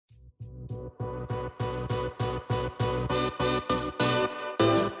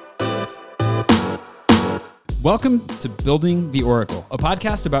Welcome to Building the Oracle, a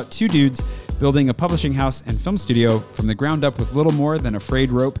podcast about two dudes building a publishing house and film studio from the ground up with little more than a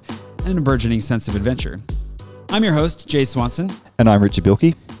frayed rope and a burgeoning sense of adventure. I'm your host, Jay Swanson. And I'm Richard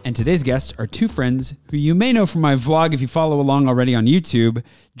Bilkey. And today's guests are two friends who you may know from my vlog if you follow along already on YouTube,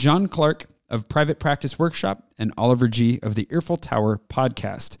 John Clark of Private Practice Workshop and Oliver G. of the Earful Tower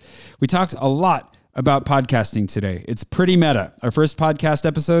podcast. We talked a lot about podcasting today. It's pretty meta. Our first podcast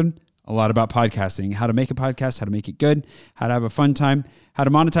episode, a lot about podcasting, how to make a podcast, how to make it good, how to have a fun time, how to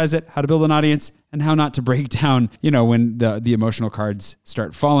monetize it, how to build an audience, and how not to break down, when the emotional cards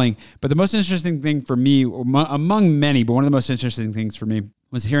start falling. But the most interesting thing for me, among many, but one of the most interesting things for me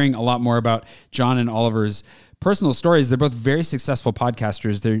was hearing a lot more about John and Oliver's personal stories. They're both very successful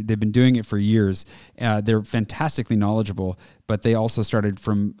podcasters. They've been doing it for years. They're fantastically knowledgeable, but they also started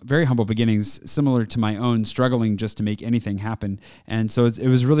from very humble beginnings, similar to my own, struggling just to make anything happen. And so it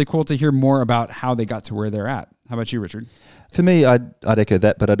was really cool to hear more about how they got to where they're at. How about you, Richard? For me, I'd echo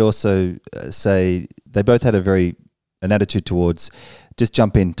that, but I'd also say they both had an attitude towards just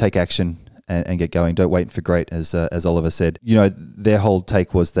jump in, take action, and get going. Don't wait for great, as Oliver said. Their whole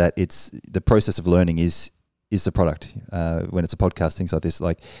take was that it's the process of learning is the product. When it's a podcast, things like this,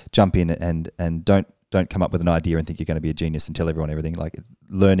 like jump in and don't come up with an idea and think you're going to be a genius and tell everyone everything. Like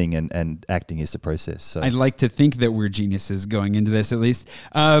learning and acting is the process. So I'd like to think that we're geniuses going into this, at least.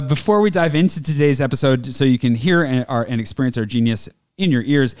 Before we dive into today's episode, so you can hear and experience our genius in your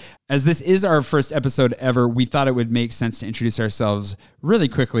ears, as this is our first episode ever, we thought it would make sense to introduce ourselves really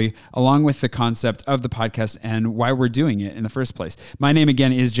quickly, along with the concept of the podcast and why we're doing it in the first place. My name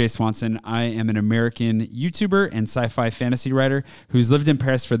again is Jay Swanson. I am an American YouTuber and sci-fi fantasy writer who's lived in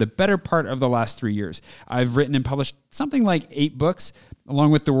Paris for the better part of the last 3 years. I've written and published something like 8 books,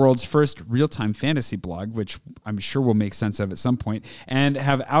 along with the world's first real-time fantasy blog, which I'm sure we'll make sense of at some point, and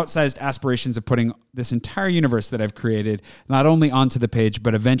have outsized aspirations of putting this entire universe that I've created not only onto the page,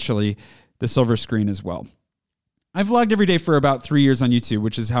 but eventually the silver screen as well. I've vlogged every day for about 3 years on YouTube,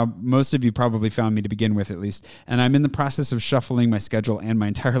 which is how most of you probably found me to begin with, at least. And I'm in the process of shuffling my schedule and my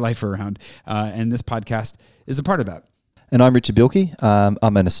entire life around. And this podcast is a part of that. And I'm Richard Bilkey.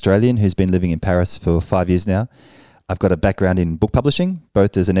 I'm an Australian who's been living in Paris for 5 years now. I've got a background in book publishing,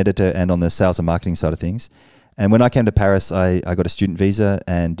 both as an editor and on the sales and marketing side of things. And when I came to Paris, I got a student visa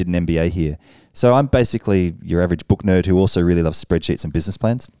and did an MBA here. So I'm basically your average book nerd who also really loves spreadsheets and business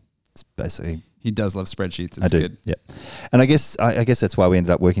plans. It's basically... He does love spreadsheets. It's I do, good. Yeah. And I guess that's why we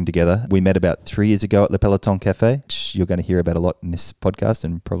ended up working together. We met about 3 years ago at Le Peloton Cafe, which you're going to hear about a lot in this podcast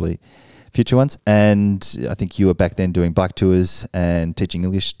and probably future ones. And I think you were back then doing bike tours and teaching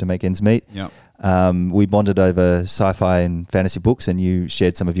English to make ends meet. Yeah. We bonded over sci-fi and fantasy books, and you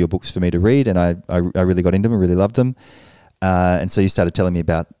shared some of your books for me to read, and I really got into them and really loved them. And so you started telling me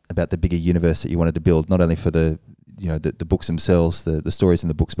about the bigger universe that you wanted to build, not only for the books themselves, the stories in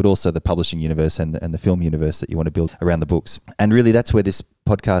the books, but also the publishing universe and the film universe that you want to build around the books. And really, that's where this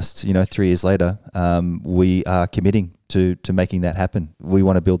podcast, 3 years later, we are committing to making that happen. We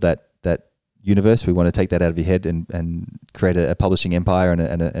want to build that universe. We want to take that out of your head and create a publishing empire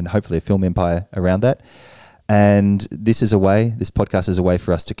and hopefully a film empire around that. And this podcast is a way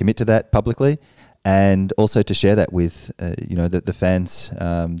for us to commit to that publicly, and also to share that with the fans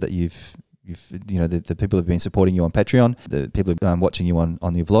that you've the people who've been supporting you on Patreon, the people who are watching you on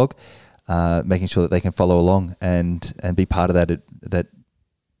your vlog, making sure that they can follow along and be part of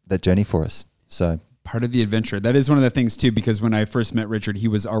that journey for us. So part of the adventure. That is one of the things too, because when I first met Richard, he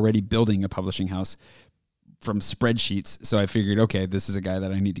was already building a publishing house from spreadsheets. So I figured, okay, this is a guy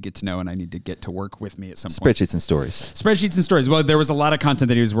that I need to get to know and I need to get to work with me at some point. Spreadsheets and stories. Well, there was a lot of content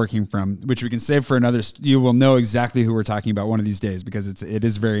that he was working from, which we can save for another. You will know exactly who we're talking about one of these days because it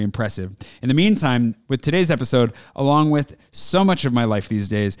is very impressive. In the meantime, with today's episode, along with so much of my life these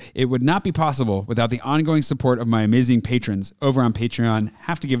days, it would not be possible without the ongoing support of my amazing patrons over on Patreon.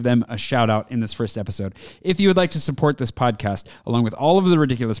 Have to give them a shout out in this first episode. If you would like to support this podcast, along with all of the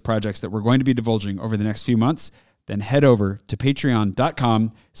ridiculous projects that we're going to be divulging over the next few months, then head over to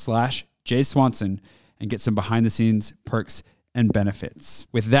patreon.com/JSwanson and get some behind the scenes perks and benefits.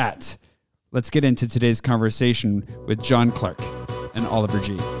 With that, let's get into today's conversation with John Clark and Oliver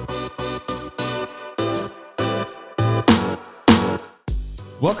G.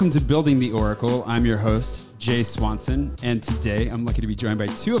 Welcome to Building the Oracle. I'm your host, Jay Swanson, and today I'm lucky to be joined by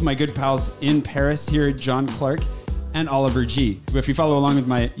two of my good pals in Paris here, John Clark and Oliver G. If you follow along with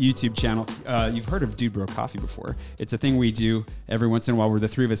my YouTube channel, you've heard of Dude Bro Coffee before. It's a thing we do every once in a while where the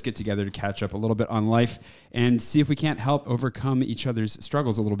three of us get together to catch up a little bit on life and see if we can't help overcome each other's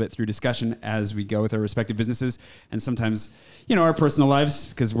struggles a little bit through discussion as we go with our respective businesses and sometimes, our personal lives,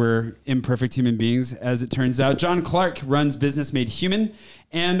 because we're imperfect human beings, as it turns out. John Clark runs Business Made Human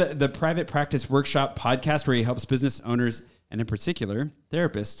and the Private Practice Workshop podcast, where he helps business owners and in particular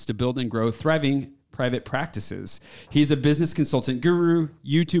therapists to build and grow thriving private practices. He's a business consultant guru,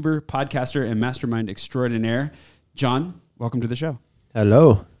 YouTuber, podcaster, and mastermind extraordinaire. John, welcome to the show.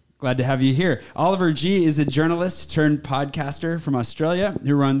 Hello. Glad to have you here. Oliver G is a journalist turned podcaster from Australia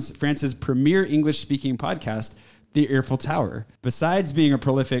who runs France's premier English-speaking podcast, The Earful Tower. Besides being a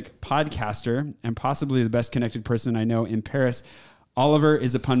prolific podcaster and possibly the best connected person I know in Paris, Oliver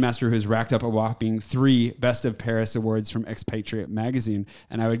is a pun master who has racked up a whopping 3 Best of Paris awards from Expatriate magazine,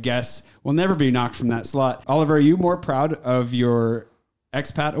 and I would guess will never be knocked from that slot. Oliver, are you more proud of your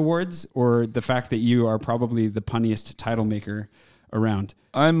expat awards or the fact that you are probably the punniest title maker around?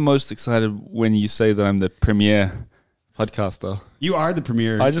 I'm most excited when you say that I'm the premier podcaster. You are the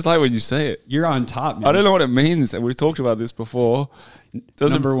premier. I just like when you say it. You're on top, man. I don't know what it means, and we've talked about this before.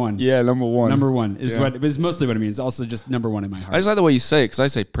 Number one. Yeah, number one. Number one is what is mostly what it means. Also, just number one in my heart. I just like the way you say it because I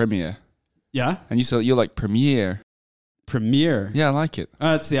say premier, Yeah, and you say you're like premier. premier. Yeah, I like it.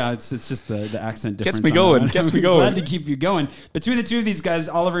 It's just the accent difference. Gets me on going. that. Gets me I'm going. Glad to keep you going. Between the two of these guys,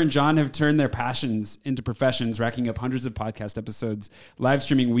 Oliver and John have turned their passions into professions, racking up hundreds of podcast episodes, live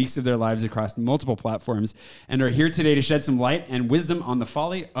streaming weeks of their lives across multiple platforms, and are here today to shed some light and wisdom on the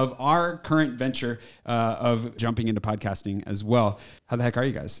folly of our current venture of jumping into podcasting as well. How the heck are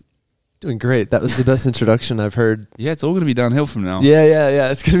you guys? Doing great. That was the best introduction I've heard. Yeah, it's all going to be downhill from now.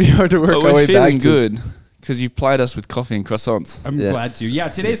 Yeah. It's going to be hard to work But our we're way feeling back to. good because you've plied us with coffee and croissants. I'm glad to. Yeah,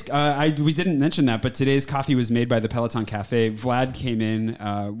 today's we didn't mention that, but today's coffee was made by the Peloton Cafe. Vlad came in,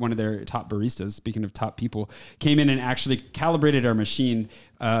 one of their top baristas, speaking of top people, came in and actually calibrated our machine,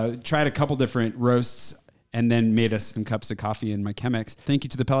 tried a couple different roasts, and then made us some cups of coffee in my Chemex. Thank you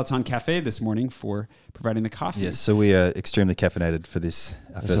to the Peloton Cafe this morning for providing the coffee. Yes, so we are extremely caffeinated for this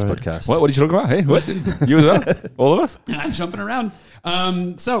first right. podcast. What are you talking about? Hey, what? You as well? All of us? I'm jumping around.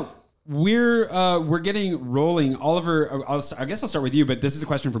 So we're getting rolling. Oliver, I guess I'll start with you, but this is a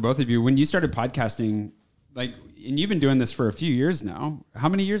question for both of you. When you started podcasting, and you've been doing this for a few years now. How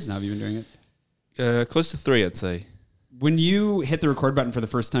many years now have you been doing it? Close to 3, I'd say. When you hit the record button for the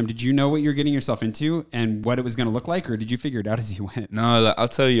first time, did you know what you're getting yourself into and what it was going to look like, or did you figure it out as you went? No, I'll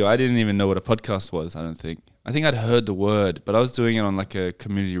tell you, I didn't even know what a podcast was, I don't think. I think I'd heard the word, but I was doing it on like a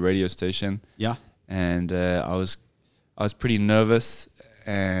community radio station. Yeah. And I was pretty nervous,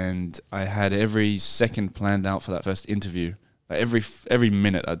 and I had every second planned out for that first interview. Like every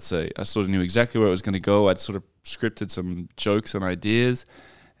minute, I'd say. I sort of knew exactly where it was going to go. I'd sort of scripted some jokes and ideas.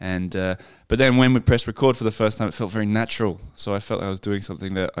 And but then when we pressed record for the first time, it felt very natural. So I felt I was doing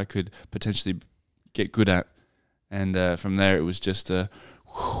something that I could potentially get good at. And from there, it was just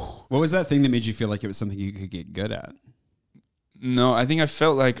What was that thing that made you feel like it was something you could get good at? No, I think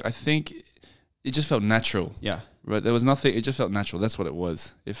it just felt natural. Yeah. Right, there was nothing. It just felt natural. That's what it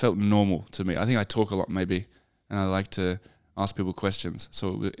was. It felt normal to me. I think I talk a lot, maybe, and I like to ask people questions.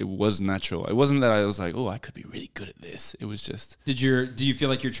 So it was natural. It wasn't that I was like, oh, I could be really good at this. It was just. Do you feel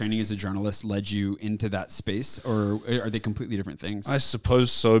like your training as a journalist led you into that space, or are they completely different things? I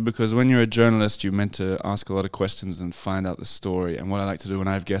suppose so, because when you're a journalist, you're meant to ask a lot of questions and find out the story. And what I like to do when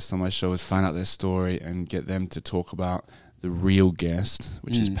I have guests on my show is find out their story and get them to talk about the real guest,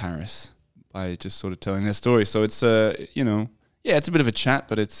 which is Paris, by just sort of telling their story. So it's it's a bit of a chat,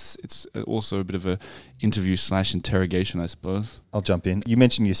 but it's also a bit of a interview / interrogation, I suppose. I'll jump in. You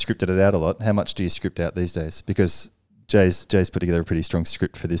mentioned you scripted it out a lot. How much do you script out these days? Because Jay's put together a pretty strong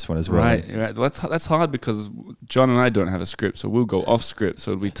script for this one as well. Right. That's hard because John and I don't have a script, so we'll go off script.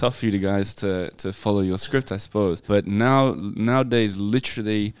 So it'll be tough for you guys to follow your script, I suppose. But nowadays,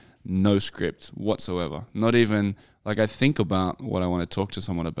 literally no script whatsoever. Not even I think about what I want to talk to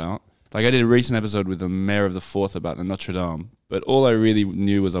someone about. I did a recent episode with the mayor of the Fort about the Notre Dame, but all I really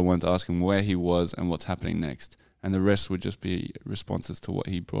knew was I wanted to ask him where he was and what's happening next, and the rest would just be responses to what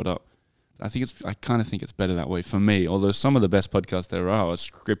he brought up. I kind of think it's better that way for me, although some of the best podcasts there are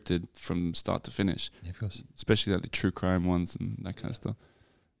scripted from start to finish. Yeah, of course. Especially the true crime ones and that kind of stuff.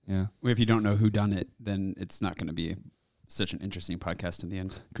 Yeah. If you don't know who done it, then it's not going to be such an interesting podcast in the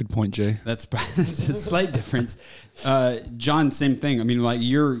end. Good point, Jay. That's a slight difference. John, same thing. I mean, I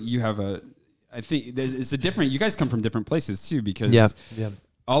think it's a different, you guys come from different places too, because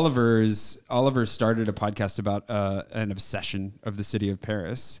Oliver started a podcast about an obsession of the city of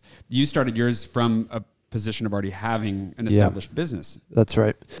Paris. You started yours from a position of already having an Yeah. established business. That's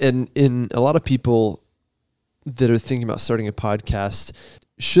right. And in a lot of people that are thinking about starting a podcast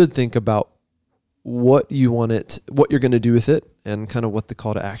should think about what you're going to do with it, and kind of what the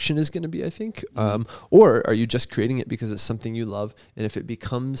call to action is going to be, I think. Or are you just creating it because it's something you love? And if it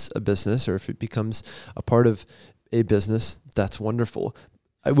becomes a business, or if it becomes a part of a business, that's wonderful.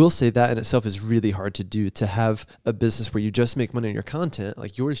 I will say that in itself is really hard to do, to have a business where you just make money on your content,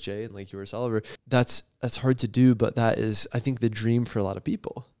 like yours, Jay, and like yours, Oliver. That's hard to do, but that is, I think, the dream for a lot of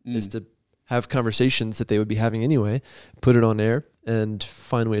people, is to have conversations that they would be having anyway, put it on air, and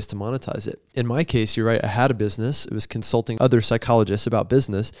find ways to monetize it. In my case, you're right, I had a business. It was consulting other psychologists about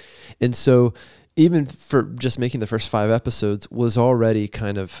business. And so even for just making the first 5 episodes was already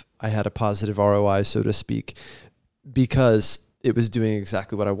kind of, I had a positive ROI, so to speak, because it was doing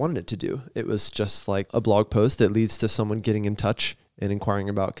exactly what I wanted it to do. It was just like a blog post that leads to someone getting in touch and inquiring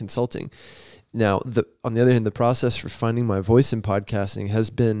about consulting. Now, on the other hand, the process for finding my voice in podcasting has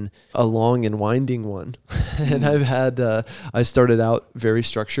been a long and winding one. And I've had, I started out very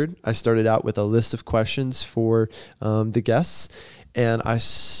structured. I started out with a list of questions for the guests, and I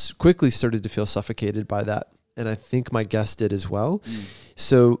quickly started to feel suffocated by that. And I think my guests did as well.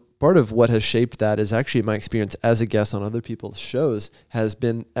 So part of what has shaped that is actually my experience as a guest on other people's shows has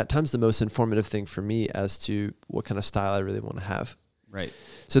been at times the most informative thing for me as to what kind of style I really want to have. Right.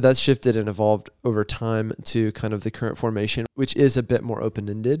 So that's shifted and evolved over time to kind of the current formation, which is a bit more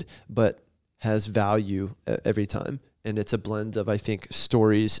open-ended, but has value every time. And it's a blend of, I think,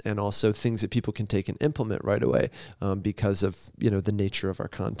 stories and also things that people can take and implement right away because of, the nature of our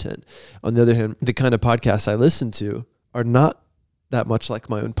content. On the other hand, the kind of podcasts I listen to are not that much like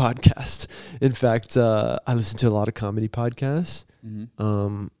my own podcast. In fact, I listen to a lot of comedy podcasts.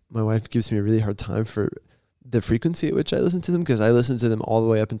 My wife gives me a really hard time for the frequency at which I listen to them, because I listen to them all the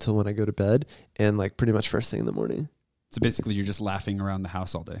way up until when I go to bed, and like pretty much first thing in the morning. So basically you're just laughing around the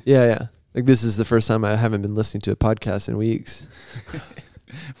house all day. Yeah. Like this is the first time I haven't been listening to a podcast in weeks.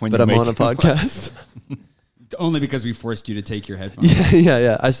 But I'm on a podcast. Only because we forced you to take your headphones.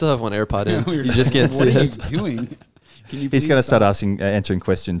 Yeah. I still have one AirPod in. You just can't see it. What are you doing? He's going to start answering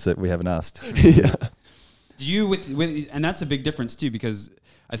questions that we haven't asked. Yeah. Do you with and that's a big difference too, because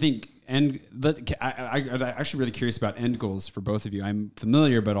I think I'm actually really curious about end goals for both of you. I'm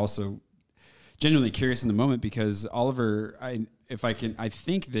familiar, but also genuinely curious in the moment, because Oliver, I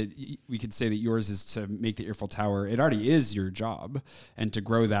think that we could say that yours is to make the Earful Tower. It already is your job, and to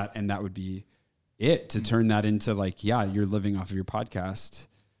grow that, and that would be it, to turn that into you're living off of your podcast.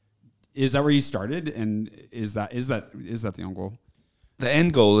 Is that where you started? And is that the end goal? The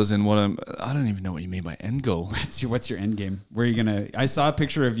end goal is in I don't even know what you mean by end goal. What's your end game? Where are you gonna? I saw a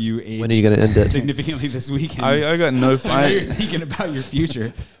picture of you aged. When are you gonna end it? Significantly this weekend. I got no. You're thinking about your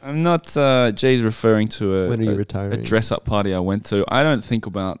future. I'm not. Jay's referring to when are you retiring? A dress-up party I went to. I don't think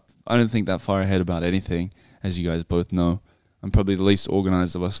that far ahead about anything, as you guys both know. I'm probably the least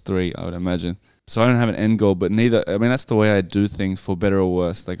organized of us three, I would imagine. So I don't have an end goal, but that's the way I do things, for better or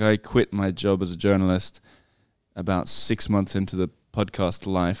worse. Like, I quit my job as a journalist about 6 months into the podcast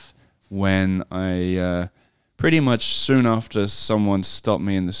life, when I pretty much soon after someone stopped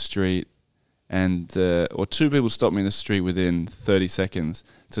me in the street, or 2 people stopped me in the street within 30 seconds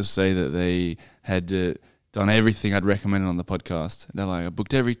to say that they had done everything I'd recommended on the podcast. They're like, I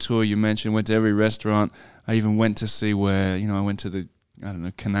booked every tour you mentioned, went to every restaurant. I even went to see where, I went to the,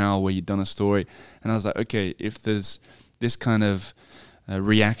 canal where you'd done a story. And I was like, okay, if there's this kind of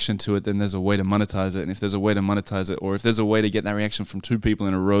reaction to it, then there's a way to monetize it. And if there's a way to monetize it, or if there's a way to get that reaction from 2 people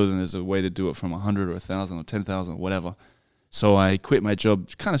in a row, then there's a way to do it from 100 or 1,000 or 10,000 or whatever. So I quit my job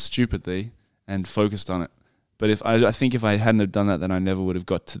kind of stupidly and focused on it. But I think if I hadn't have done that, then I never would have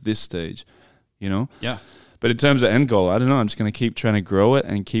got to this stage, Yeah. But in terms of end goal, I don't know. I'm just going to keep trying to grow it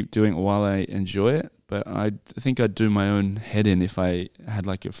and keep doing it while I enjoy it. But I think I'd do my own head in if I had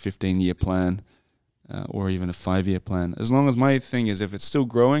like a 15-year plan. Or even a 5-year plan. As long as my thing is, if it's still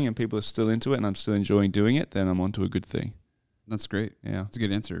growing and people are still into it and I'm still enjoying doing it, then I'm onto a good thing. That's great. Yeah. That's a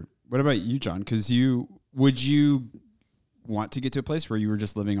good answer. What about you, John? Because would you want to get to a place where you were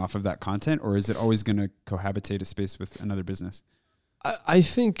just living off of that content, or is it always going to cohabitate a space with another business? I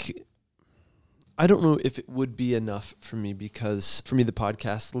think, I don't know if it would be enough for me, because for me, the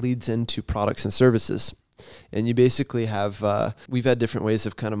podcast leads into products and services. And you basically have, we've had different ways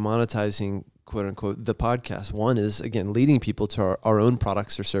of kind of monetizing, quote unquote, the podcast. One is, again, leading people to our own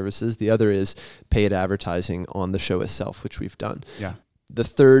products or services. The other is paid advertising on the show itself, which we've done. Yeah. The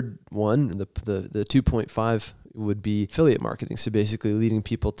third one, the 2.5, would be affiliate marketing. So basically leading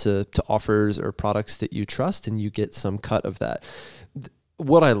people to offers or products that you trust, and you get some cut of that.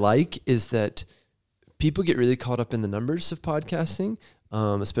 What I like is that people get really caught up in the numbers of podcasting,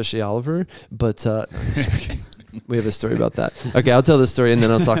 especially Oliver. But no, I'm just joking. We have a story about that. Okay, I'll tell the story and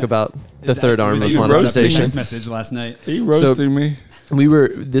then I'll talk about the third arm of monetization. Text message last night. He roasted me.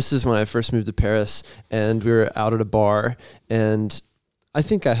 This is when I first moved to Paris, and we were out at a bar, and I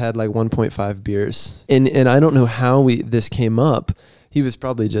think I had like 1.5 beers. And I don't know how this came up. He was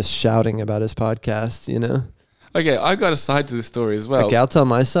probably just shouting about his podcast, you know? Okay, I've got a side to this story as well. Okay, I'll tell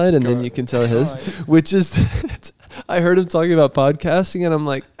my side and then you can tell his, which is, I heard him talking about podcasting and I'm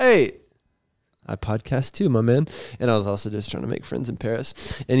like, hey, I podcast too, my man. And I was also just trying to make friends in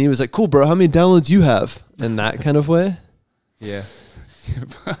Paris. And he was like, cool, bro, how many downloads you have? In that kind of way. Yeah.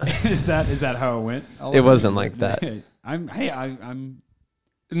 Is that how it went? It wasn't like that. I'm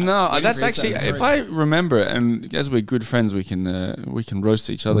No, Waiting that's for your actually, side of the if I remember it, and as we're good friends, we can roast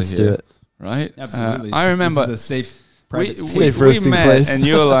each other Let's here. do it. Right? absolutely. I remember this is a safe private space. Safe we roasting met place. and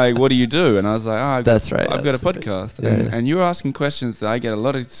you were like, what do you do? And I was like, I've got a podcast. Yeah. And you were asking questions that I get a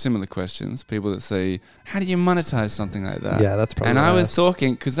lot of similar questions. People that say, how do you monetize something like that? Yeah, that's probably And what I was asked.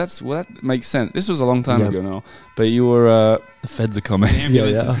 talking, because that makes sense. This was a long time Yeah. ago now. But you were, the feds are coming. The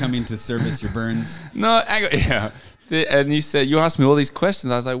ambulance Yeah. is coming to service your burns. No, yeah. And you asked me all these questions.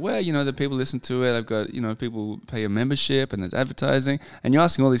 I was like, well, the people listen to it. I've got, people pay a membership and there's advertising. And you're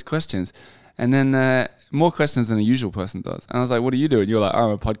asking all these questions. And then more questions than a usual person does. And I was like, what do you do? And you're like,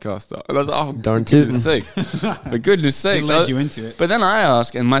 I'm a podcaster. And I was like, oh, Darn for goodness tootin'. sakes. For goodness It sakes. led you into it. But then I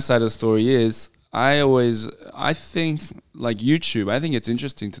ask, and my side of the story is, I think, like YouTube, I think it's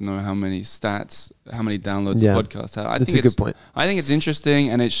interesting to know how many stats, how many downloads Yeah. a podcast has. That's a good point. I think it's interesting,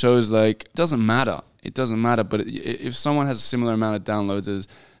 and it shows like it doesn't matter. It doesn't matter. But if someone has a similar amount of downloads as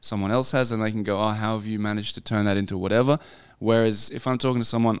someone else has, then they can go, oh, how have you managed to turn that into whatever? Whereas if I'm talking to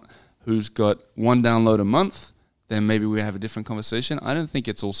someone who's got one download a month, then maybe we have a different conversation. I don't think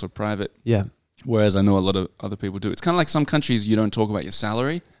it's also private. Yeah. Whereas I know a lot of other people do. It's kind of like some countries you don't talk about your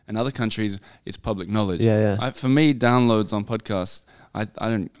salary, and other countries it's public knowledge. Yeah. For me, downloads on podcasts, I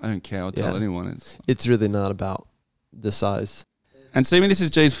don't care. I'll tell anyone. It's really not about the size. And see, this is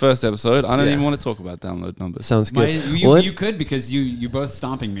Jay's first episode. I don't Yeah. even want to talk about download numbers. Sounds good. You could, because you both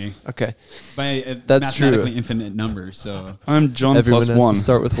stomping me Okay. by a That's true. mathematically infinite number. So I'm John Everyone plus has one. to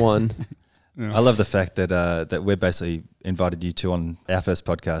start with one. I love the fact that we're basically invited you two on our first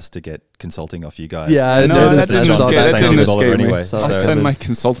podcast to get consulting off you guys. Yeah, No, that didn't That's all escape. that That sounded didn't Oliver escape me. anyway. So- I'll So- send my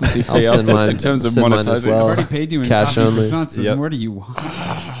consultancy I'll fee send out mine- in terms of send mine as monetizing. well. I've already paid you in Cash coffee only. croissants. So Yep. more do you want?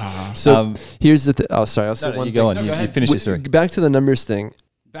 So here's the thing. Oh, sorry. I'll say No, one you go thing. on. go You ahead. finish your story. Back to the numbers thing.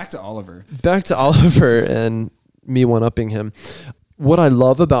 Back to Oliver. Back to Oliver and me one-upping him. What I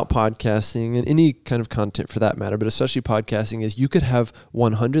love about podcasting and any kind of content for that matter, but especially podcasting, is you could have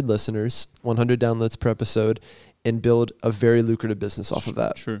 100 listeners, 100 downloads per episode, and build a very lucrative business off of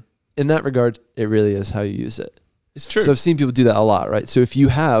that. True. In that regard, it really is how you use it. It's true. So I've seen people do that a lot, right? So if you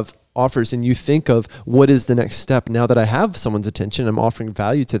have offers and you think of what is the next step now that I have someone's attention, I'm offering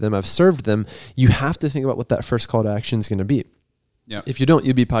value to them, I've served them, you have to think about what that first call to action is going to be. Yeah. If you don't,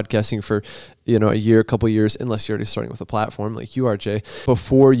 you'll be podcasting for, a year, a couple of years, unless you're already starting with a platform like you are, Jay,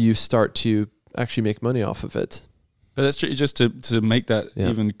 before you start to actually make money off of it. But that's true. Just to make that Yeah.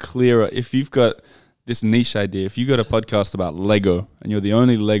 even clearer, if you've got this niche idea, if you got a podcast about Lego and you're the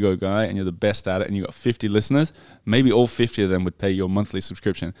only Lego guy and you're the best at it and you got 50 listeners, maybe all 50 of them would pay your monthly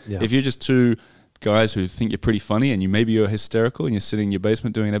subscription. Yeah. If you're just two guys who think you're pretty funny and you're hysterical and you're sitting in your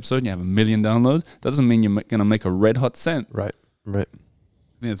basement doing an episode and you have 1 million downloads, that doesn't mean you're going to make a red hot cent. Right. I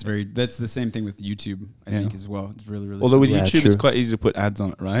think that's the same thing with YouTube, I think, as well. It's really, really Although with Yeah, YouTube, true. it's quite easy to put ads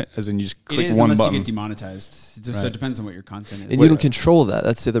on it, right? As in you just it click is, one unless button. you get demonetized. So Right. it depends on what your content is. And you don't control that.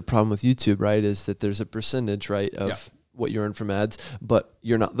 That's the other problem with YouTube, right? Is that there's a percentage, right, of Yeah. what you earn from ads, but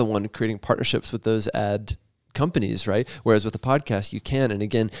you're not the one creating partnerships with those ad companies, right? Whereas with a podcast, you can. And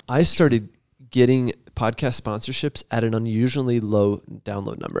again, I started getting podcast sponsorships at an unusually low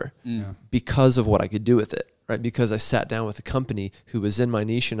download number Mm. because of what I could do with it, right? Because I sat down with a company who was in my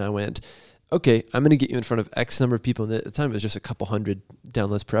niche and I went, okay, I'm going to get you in front of X number of people. And at the time, it was just a couple hundred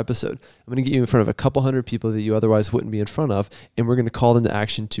downloads per episode. I'm going to get you in front of a couple hundred people that you otherwise wouldn't be in front of. And we're going to call them to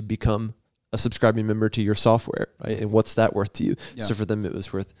action to become a subscribing member to your software, right? And what's that worth to you? Yeah. So for them, it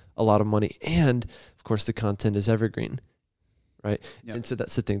was worth a lot of money. And of course, the content is evergreen, right? Yeah. And so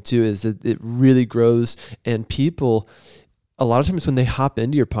that's the thing too, is that it really grows. And people, a lot of times when they hop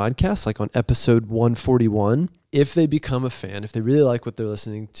into your podcast, like on episode 141, if they become a fan, if they really like what they're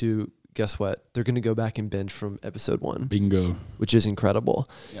listening to, guess what? They're going to go back and binge from episode 1, Bingo. which is incredible.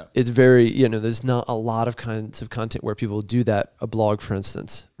 Yeah. It's very, there's not a lot of kinds of content where people do that. A blog, for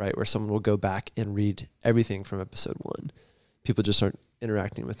instance, right? Where someone will go back and read everything from episode 1. People just aren't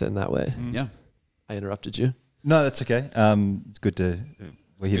interacting with it in that way. Yeah. I interrupted you. No, that's okay. It's good to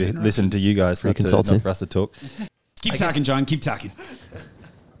we're here to listen to you guys, not for us to talk. Keep talking, John. Keep talking.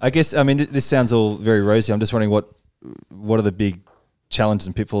 I guess, I mean, this sounds all very rosy. I'm just wondering what are the big challenges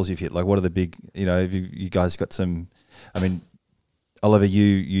and pitfalls you've hit? Like, what are the big, have you guys got some, I mean, Oliver,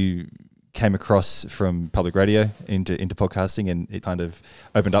 you came across from public radio into podcasting, and it kind of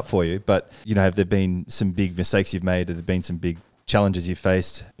opened up for you. But, have there been some big mistakes you've made? Have there been some big challenges you've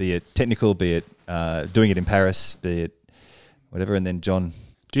faced, be it technical, be it doing it in Paris, be it whatever? And then John.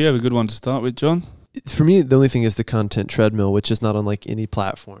 Do you have a good one to start with, John? For me, the only thing is the content treadmill, which is not unlike any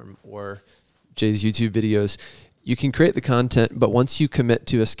platform or Jay's YouTube videos. You can create the content, but once you commit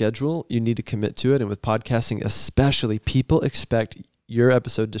to a schedule, you need to commit to it. And with podcasting especially, people expect your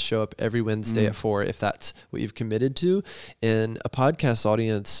episode to show up every Wednesday at 4 if that's what you've committed to. And a podcast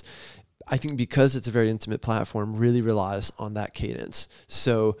audience, I think because it's a very intimate platform, really relies on that cadence.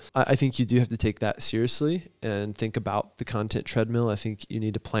 So I think you do have to take that seriously and think about the content treadmill. I think you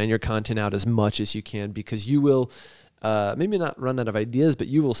need to plan your content out as much as you can, because you will maybe not run out of ideas, but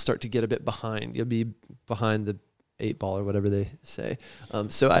you will start to get a bit behind. You'll be behind the 8 ball or whatever they say.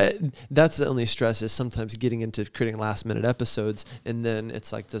 That's the only stress, is sometimes getting into creating last minute episodes. And then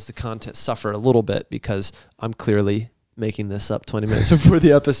it's like, does the content suffer a little bit because I'm clearly making this up 20 minutes before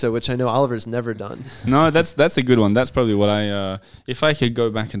the episode, which I know Oliver's never done. No, that's a good one. That's probably what if I could go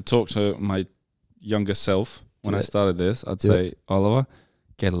back and talk to my younger self when I started this, I'd say, Oliver,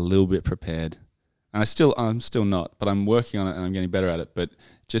 get a little bit prepared. And I'm still not, but I'm working on it and I'm getting better at it. But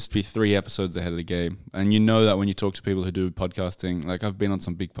just be 3 episodes ahead of the game. And that when you talk to people who do podcasting, like I've been on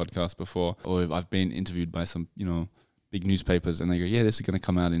some big podcasts before, or I've been interviewed by some, big newspapers, and they go, yeah, this is going to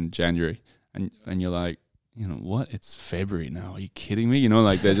come out in January. And you're like, what? It's February now. Are you kidding me?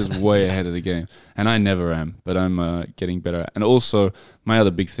 They're just way ahead of the game. And I never am, but I'm getting better at it. And also, my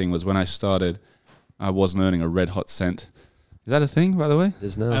other big thing was when I started, I wasn't earning a red hot cent. Is that a thing, by the way? It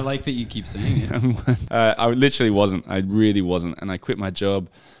is now. I like that you keep saying it. I literally wasn't. I really wasn't. And I quit my job,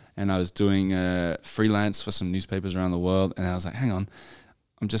 and I was doing freelance for some newspapers around the world. And I was like, hang on,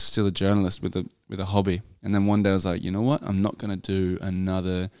 I'm just still a journalist with a hobby. And then one day I was like, you know what? I'm not going to do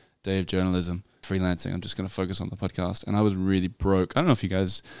another day of journalism freelancing. I'm just going to focus on the podcast. And I was really broke. I don't know if you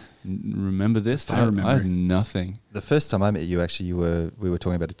guys remember this. I remember. I had nothing. The first time I met you, actually, we were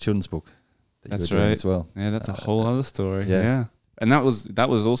talking about a children's book. That's right. As well. Yeah, that's a whole other story. Yeah. And that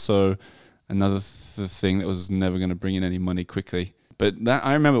was also another thing that was never going to bring in any money quickly. But that,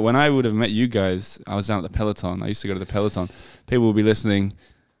 I remember when I would have met you guys, I was down at the Peloton. I used to go to the Peloton. People would be listening,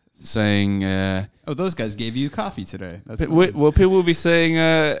 saying, those guys gave you coffee today. People will be saying,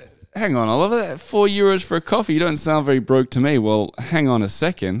 hang on, Oliver, €4 for a coffee. You don't sound very broke to me. Well, hang on a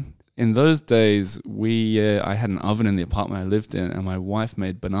second. In those days, I had an oven in the apartment I lived in, and my wife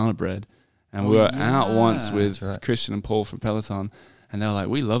made banana bread. And we were out once with Christian and Paul from Peloton, and they were like,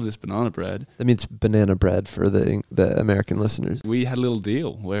 we love this banana bread. That means banana bread for the American listeners. We had a little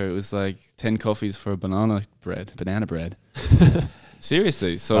deal where it was like 10 coffees for a banana bread.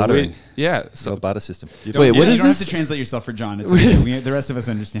 Seriously. So barter system. You don't have to translate yourself for John. It's okay. The rest of us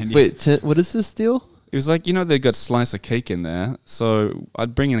understand you. Wait, what is this deal? It was like, they got a slice of cake in there. So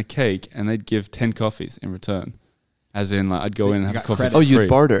I'd bring in a cake and they'd give 10 coffees in return. As in, like, I'd go in and have a coffee for free. You'd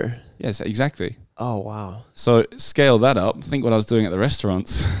barter. Yes, exactly. Oh, wow. So scale that up. Think what I was doing at the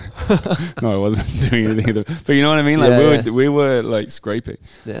restaurants. No, I wasn't doing anything either. But you know what I mean? Like we were like scraping.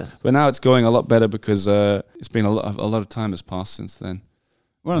 Yeah. But now it's going a lot better because it's been a lot of time has passed since then.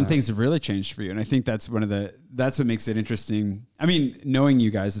 One of the things that really changed for you, and I think that's what makes it interesting. I mean, knowing you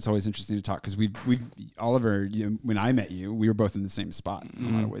guys, it's always interesting to talk because we Oliver, when I met you, we were both in the same spot in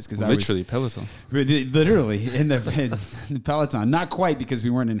a lot of ways. Because literally Peloton, literally in the Peloton, not quite because we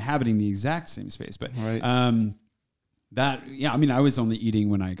weren't inhabiting the exact same space, but right. I mean, I was only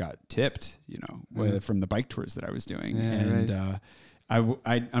eating when I got tipped, from the bike tours that I was doing,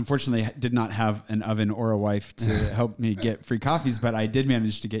 I unfortunately did not have an oven or a wife to help me get free coffees, but I did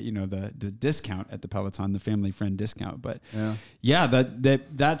manage to get, the discount at the Peloton, the family friend discount. But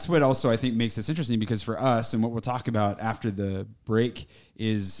that's what also I think makes this interesting, because for us, and what we'll talk about after the break,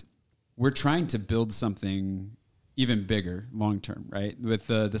 is we're trying to build something even bigger long term, right? With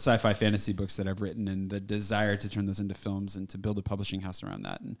the sci-fi fantasy books that I've written and the desire to turn those into films and to build a publishing house around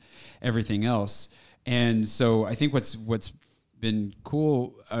that and everything else. And so I think what's been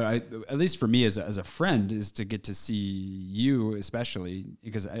cool, at least for me as a friend, is to get to see you, especially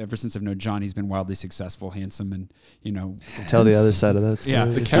because ever since I've known John, he's been wildly successful, handsome, and Tell the other side of that story. Yeah,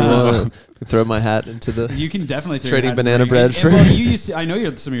 the camera's on. Throw my hat into the. You can definitely throw Trading your hat in banana the bread ring. for- Well, you used to, I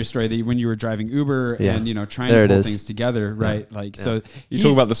know some of your story that when you were driving Uber Yeah. and trying There to it pull is. things together, right? Like so. You he's-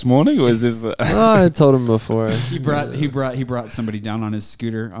 talking about this morning, or is this? I told him before. He brought somebody down on his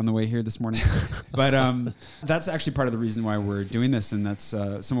scooter on the way here this morning, but that's actually part of the reason why we're doing this, and that's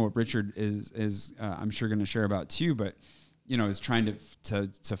some of what Richard is I'm sure going to share about too. But is trying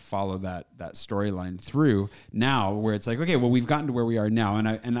to follow that storyline through now, where it's like, okay, well, we've gotten to where we are now,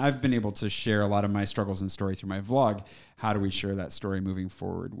 and I've been able to share a lot of my struggles and story through my vlog. How do we share that story moving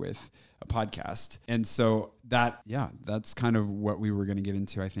forward with a podcast? And so that's kind of what we were going to get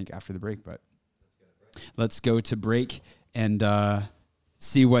into, I think, after the break. But let's go to break and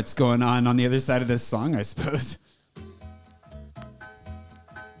see what's going on the other side of this song, I suppose.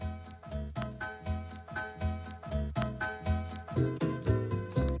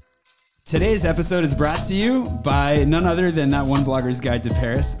 Today's episode is brought to you by none other than That One Blogger's Guide to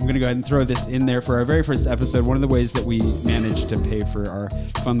Paris. I'm going to go ahead and throw this in there for our very first episode. One of the ways that we managed to pay for our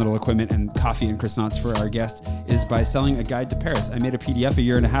fun little equipment and coffee and croissants for our guests is by selling a guide to Paris. I made a PDF a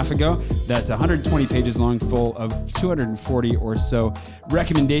year and a half ago that's 120 pages long, full of 240 or so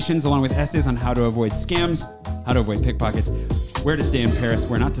recommendations, along with essays on how to avoid scams, how to avoid pickpockets, where to stay in Paris,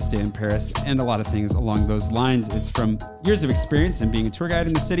 where not to stay in Paris, and a lot of things along those lines. It's from years of experience in being a tour guide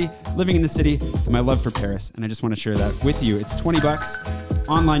in the city, living in the city, and my love for Paris. And I just want to share that with you. It's $20.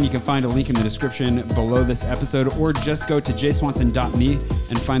 Online, you can find a link in the description below this episode, or just go to jswanson.me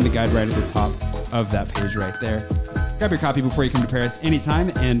and find the guide right at the top of that page right there. Grab your copy before you come to Paris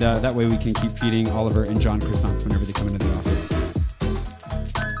anytime, and that way we can keep feeding Oliver and John croissants whenever they come into the office.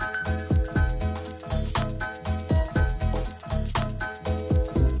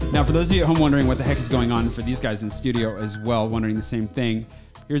 Now, for those of you at home wondering what the heck is going on, for these guys in the studio as well, wondering the same thing,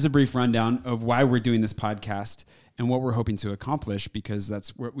 here's a brief rundown of why we're doing this podcast and what we're hoping to accomplish, because that's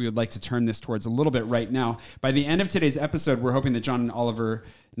what we would like to turn this towards a little bit right now. By the end of today's episode, we're hoping that John and Oliver,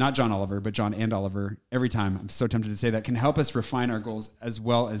 not John Oliver, but John and Oliver, every time, I'm so tempted to say that, can help us refine our goals as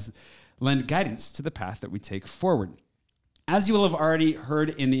well as lend guidance to the path that we take forward. As you will have already heard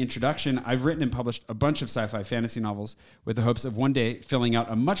in the introduction, I've written and published a bunch of sci-fi fantasy novels with the hopes of one day filling out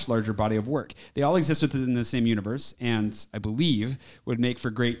a much larger body of work. They all exist within the same universe, and I believe would make for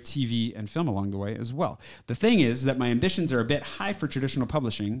great TV and film along the way as well. The thing is that my ambitions are a bit high for traditional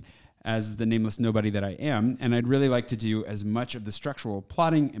publishing, as the nameless nobody that I am, and I'd really like to do as much of the structural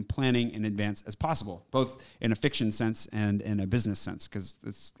plotting and planning in advance as possible, both in a fiction sense and in a business sense, because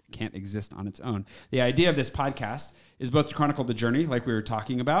this can't exist on its own. The idea of this podcast is both to chronicle the journey, like we were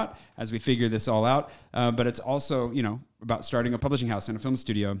talking about, as we figure this all out, but it's also, about starting a publishing house and a film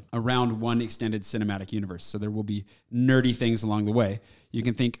studio around one extended cinematic universe. So there will be nerdy things along the way. You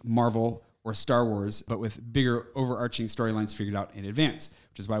can think Marvel or Star Wars, but with bigger overarching storylines figured out in advance,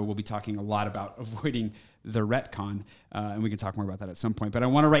 which is why we'll be talking a lot about avoiding the retcon, and we can talk more about that at some point. But I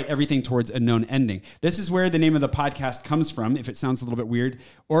want to write everything towards a known ending. This is where the name of the podcast comes from, if it sounds a little bit weird.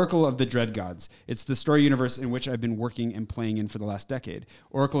 Oracle of the Dread Gods. It's the story universe in which I've been working and playing in for the last decade.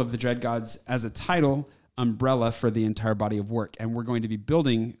 Oracle of the Dread Gods as a title umbrella for the entire body of work, and we're going to be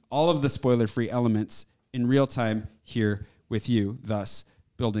building all of the spoiler-free elements in real time here with you, thus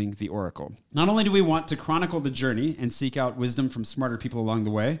building the Oracle. Not only do we want to chronicle the journey and seek out wisdom from smarter people along the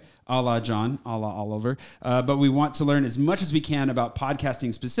way, a la John, a la Oliver, but we want to learn as much as we can about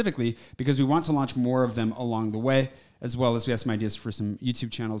podcasting specifically, because we want to launch more of them along the way, as well as we have some ideas for some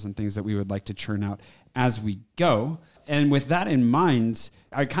YouTube channels and things that we would like to churn out as we go. And with that in mind,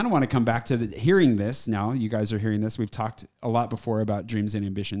 I kind of want to come back to hearing this now. You guys are hearing this. We've talked a lot before about dreams and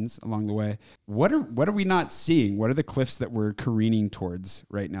ambitions along the way. What are we not seeing? What are the cliffs that we're careening towards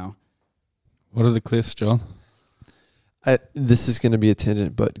right now? What are the cliffs, John? This is going to be a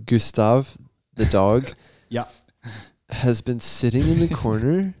tangent, but Gustav, the dog, Yeah. has been sitting in the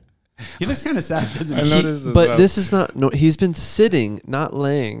corner. He looks kind of sad, doesn't I he? noticed as But well. this is not. No, he's been sitting, not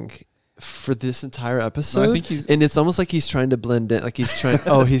laying, for this entire episode. I think he's- and it's almost like he's trying to blend in. Like he's trying.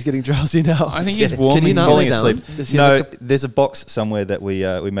 Oh, he's getting drowsy now. I think he's Can warming. he not falling lay down? asleep. Does he No, look up- there's a box somewhere that we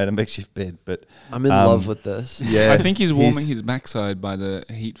made a makeshift bed, but I'm in love with this. yeah, I think he's warming his backside by the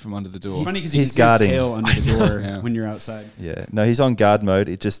heat from under the door. It's funny because you He's can see guarding. his tail under the door Yeah. when you're outside. Yeah, no, he's on guard mode.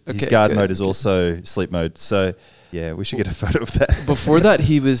 His Okay, guard good, mode is good. also sleep mode. So yeah, we should get a photo of that. Before that,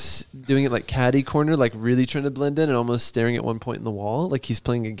 he was doing it like caddy corner, like really trying to blend in and almost staring at one point in the wall. Like he's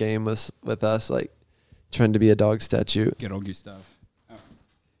playing a game with us, like trying to be a dog statue. Good old Gustav.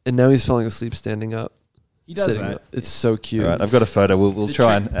 And now he's falling asleep standing up. He does sitting that. there. It's so cute. All right, I've got a photo. We'll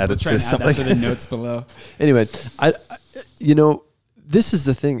try and add We'll it try to and add something. that to the notes below. Anyway, I this is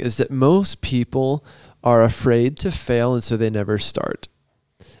the thing, is that most people are afraid to fail, and so they never start.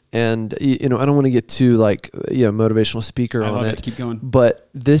 And I don't want to get too motivational speaker I on love it. Keep going. But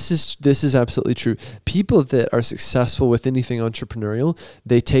this is absolutely true. People that are successful with anything entrepreneurial,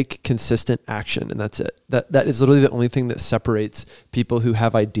 they take consistent action, and that's it. That is literally the only thing that separates people who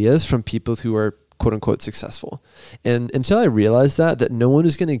have ideas from people who are quote unquote successful. And until I realized that no one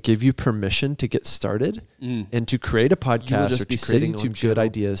is going to give you permission to get started and to create a podcast just or be to create sitting YouTube on good channel.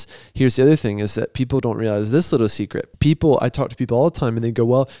 ideas. Here's the other thing, is that people don't realize this little secret. I talk to people all the time and they go,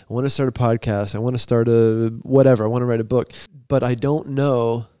 well, I want to start a podcast. I want to start a whatever. I want to write a book, but I don't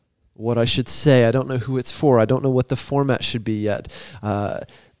know what I should say. I don't know who it's for. I don't know what the format should be yet.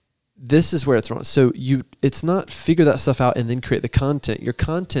 This is where it's wrong. So it's not figure that stuff out and then create the content. Your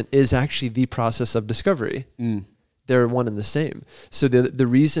content is actually the process of discovery. They're one and the same. So the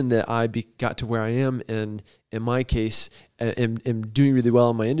reason that I got to where I am, and in my case, am doing really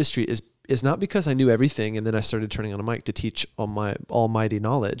well in my industry is not because I knew everything and then I started turning on a mic to teach all my almighty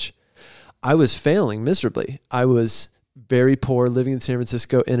knowledge. I was failing miserably. I was very poor, living in San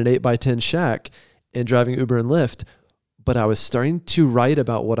Francisco in an 8x10 shack and driving Uber and Lyft. But I was starting to write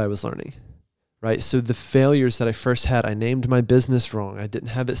about what I was learning, right? So the failures that I first had, I named my business wrong. I didn't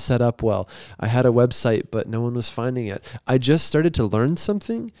have it set up well. I had a website, but no one was finding it. I just started to learn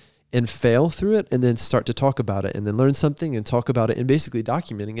something and fail through it, and then start to talk about it, and then learn something and talk about it, and basically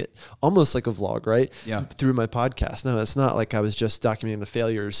documenting it almost like a vlog, right? Yeah. Through my podcast. No, it's not like I was just documenting the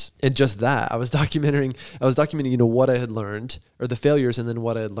failures and just that. I was documenting, what I had learned, or the failures, and then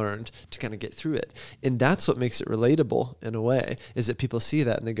what I had learned to kind of get through it. And that's what makes it relatable in a way, is that people see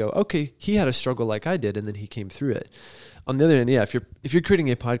that and they go, okay, he had a struggle like I did, and then he came through it. On the other hand, if you're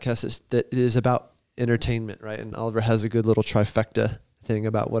creating a podcast that is about entertainment, right? And Oliver has a good little trifecta thing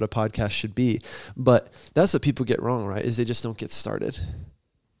about what a podcast should be, but that's what people get wrong, right? Is they just don't get started.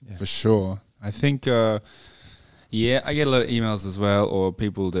 Yeah. For sure. I think, I get a lot of emails as well, or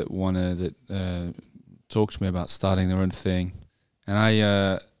people that want to talk to me about starting their own thing.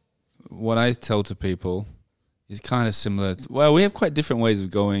 And what I tell to people is kind of similar. We have quite different ways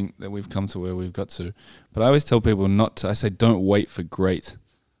of going that we've come to where we've got to. But I always tell people I say, don't wait for great.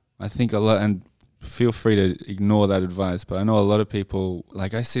 I think a lot, and feel free to ignore that advice, but I know a lot of people,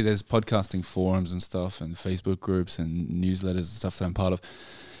 like I see there's podcasting forums and stuff and Facebook groups and newsletters and stuff that I'm part of.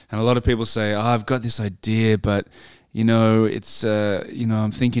 And a lot of people say, I've got this idea, but it's,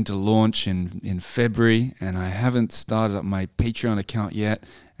 I'm thinking to launch in February, and I haven't started up my Patreon account yet,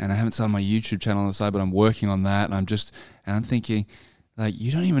 and I haven't started my YouTube channel on the side, but I'm working on that. And I'm thinking, like,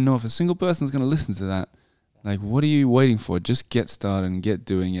 you don't even know if a single person's going to listen to that. Like, what are you waiting for? Just get started and get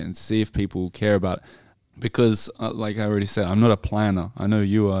doing it and see if people care about it. Because, like I already said, I'm not a planner. I know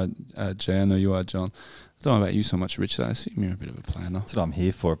you are, Jay. I know you are, John. I don't know about you so much, Richard. I assume you're a bit of a planner. That's what I'm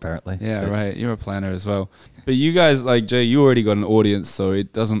here for, apparently. Yeah, right. You're a planner as well. But you guys, like Jay, you already got an audience, so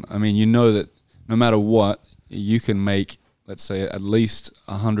it doesn't, you know that no matter what, you can make, let's say, at least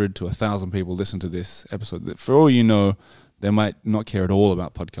 100 to 1,000 people listen to this episode. For all you know, they might not care at all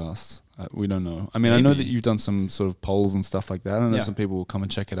about podcasts. We don't know. I know that you've done some sort of polls and stuff like that. I know some people will come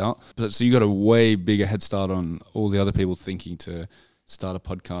and check it out. So you got a way bigger head start on all the other people thinking to start a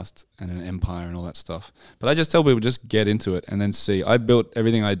podcast and an empire and all that stuff. But I just tell people, just get into it and then see. I built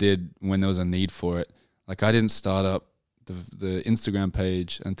everything I did when there was a need for it. Like, I didn't start up the Instagram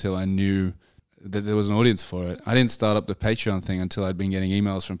page until I knew that there was an audience for it. I didn't start up the Patreon thing until I'd been getting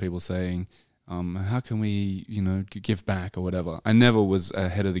emails from people saying, how can we, give back or whatever. I never was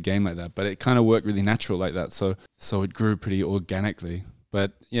ahead of the game like that, but it kind of worked really natural like that. So it grew pretty organically.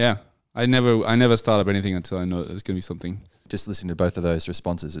 But yeah, I never start up anything until I know there's going to be something. Just listening to both of those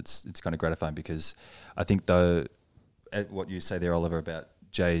responses, it's kind of gratifying, because I think what you say there, Oliver, about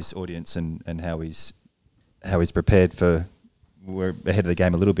Jay's audience and how he's prepared for, we're ahead of the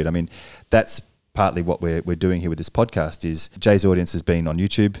game a little bit. That's partly what we're doing here with this podcast. Is Jay's audience has been on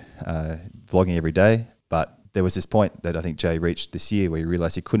YouTube, vlogging every day, but there was this point that I think Jay reached this year where he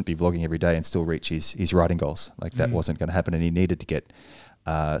realized he couldn't be vlogging every day and still reach his writing goals. Like, that wasn't going to happen, and he needed to get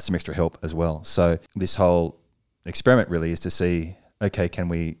some extra help as well. So this whole experiment really is to see, okay, can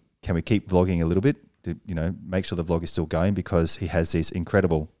we keep vlogging a little bit to, make sure the vlog is still going, because he has these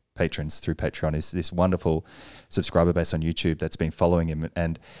incredible patrons through Patreon, is this wonderful subscriber base on YouTube that's been following him,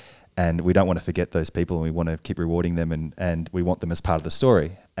 and we don't want to forget those people, and we want to keep rewarding them, and we want them as part of the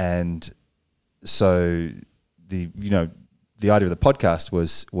story. And so the idea of the podcast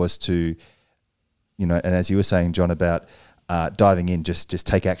was to, and as you were saying, John, about diving in, just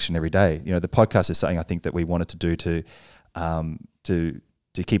take action every day. You know, the podcast is something I think that we wanted to do to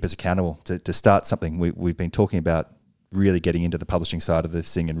keep us accountable, to start something. We've been talking about really getting into the publishing side of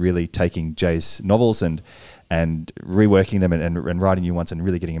this thing and really taking Jay's novels and reworking them and writing new ones and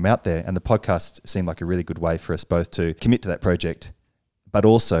really getting them out there. And the podcast seemed like a really good way for us both to commit to that project, but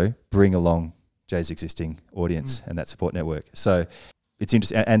also bring along Jay's existing audience and that support network. So it's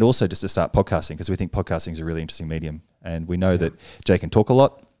interesting, and also just to start podcasting, because we think podcasting is a really interesting medium, and we know that Jay can talk a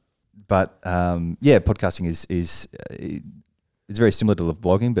lot, but podcasting is it's very similar to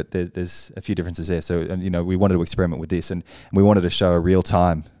vlogging, but there's a few differences there. So, and, you know, we wanted to experiment with this, and we wanted to show a real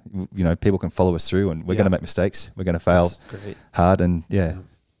time. You know, people can follow us through, and we're going to make mistakes. We're going to fail hard, and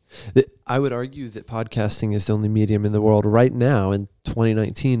I would argue that podcasting is the only medium in the world right now in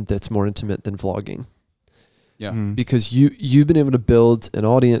 2019 that's more intimate than vlogging. Yeah, because you've been able to build an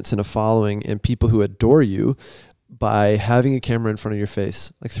audience and a following and people who adore you by having a camera in front of your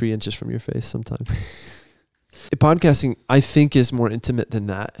face, like 3 inches from your face sometimes. Podcasting, I think, is more intimate than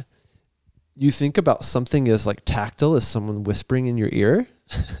that. You think about something as like tactile as someone whispering in your ear,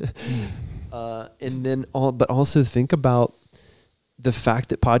 but also think about the fact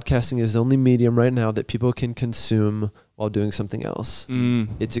that podcasting is the only medium right now that people can consume while doing something else.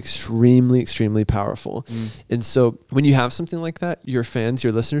 It's extremely, extremely powerful. And so when you have something like that, your fans,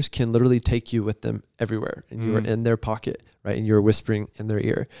 your listeners can literally take you with them everywhere, and you're in their pocket, right? And you're whispering in their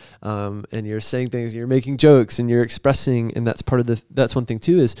ear, and you're saying things, and you're making jokes, and you're expressing. And that's part of that's one thing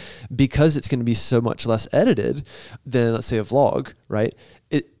too, is because it's going to be so much less edited than, let's say, a vlog, right?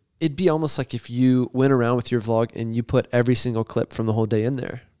 It'd be almost like if you went around with your vlog and you put every single clip from the whole day in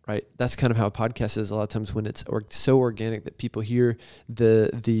there, right? That's kind of how a podcast is a lot of times, when it's so organic that people hear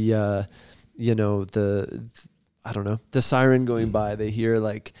the siren going by. They hear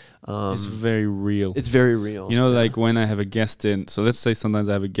like, it's very real. It's very real. You know, like when I have a guest in, so let's say sometimes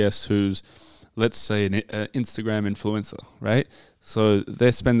I have a guest who's, let's say, an Instagram influencer, right? So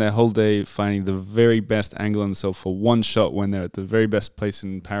they spend their whole day finding the very best angle on themselves for one shot when they're at the very best place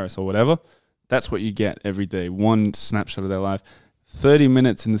in Paris or whatever. That's what you get every day, one snapshot of their life. 30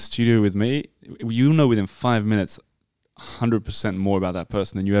 minutes in the studio with me, you know within 5 minutes 100% more about that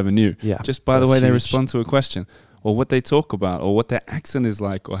person than you ever knew. Yeah, just by the way they respond to a question, or what they talk about, or what their accent is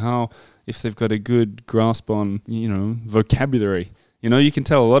like, or how, if they've got a good grasp on, you know, vocabulary. You know, you can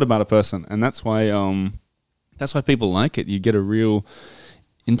tell a lot about a person, and that's why people like it. You get a real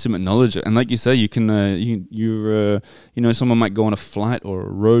intimate knowledge, and like you say, you can someone might go on a flight or a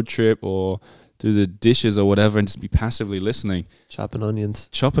road trip or do the dishes or whatever and just be passively listening. Chopping onions.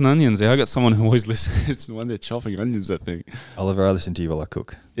 Yeah, I got someone who always listens when they're chopping onions, I think. Oliver, I listen to you while I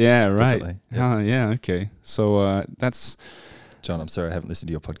cook. Yeah, right. Definitely. Yeah, okay. So that's... John, I'm sorry I haven't listened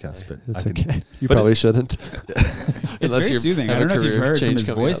to your podcast, but it's okay. You probably shouldn't. It's very soothing. I don't know if you've heard from his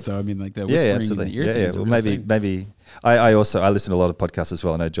voice, though. I mean, like the whispering in the ear. Yeah. Well, maybe. I listen to a lot of podcasts as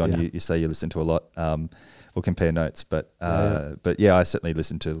well. I know, John, you say you listen to a lot. We'll compare notes, but I certainly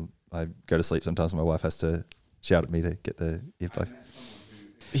listen to. I go to sleep sometimes. My wife has to shout at me to get the earplugs.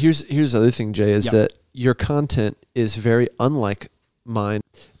 Here's the other thing, Jay, is that your content is very unlike mine.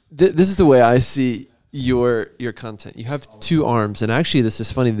 This is the way I see your content. You have two arms, and actually this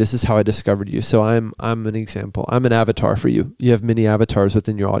is funny. This is how I discovered you. So I'm an example. I'm an avatar for you. You have many avatars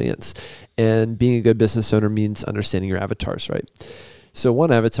within your audience, and being a good business owner means understanding your avatars, right? So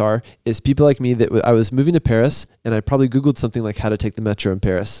one avatar is people like me that I was moving to Paris, and I probably Googled something like how to take the metro in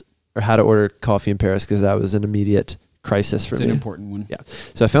Paris or how to order coffee in Paris, because that was an immediate crisis for me. It's an important one. Yeah.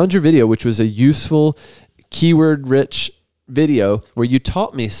 So I found your video, which was a useful, keyword-rich video where you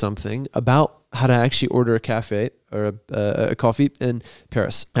taught me something about how to actually order a cafe or a coffee in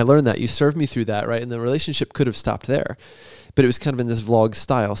Paris. I learned that. You served me through that, right? And the relationship could have stopped there, but it was kind of in this vlog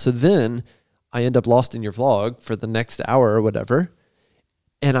style. So then I end up lost in your vlog for the next hour or whatever,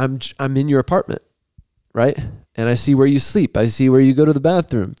 and I'm in your apartment, right? And I see where you sleep. I see where you go to the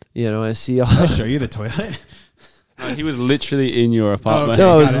bathroom. You know, I see. I'll show you the toilet. He was literally in your apartment.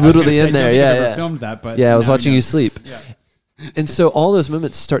 No, I was literally in there. Yeah. Filmed that, but I was watching you sleep. Yeah. And so all those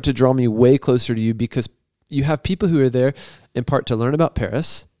moments start to draw me way closer to you, because you have people who are there in part to learn about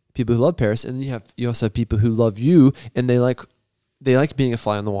Paris, people who love Paris, and you also have people who love you, and they like being a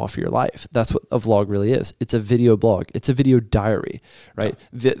fly on the wall for your life. That's what a vlog really is. It's a video blog. It's a video diary, right?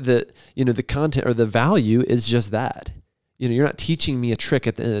 The content or the value is just that. You know, you're not teaching me a trick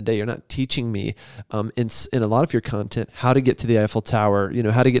at the end of the day. You're not teaching me in a lot of your content how to get to the Eiffel Tower, you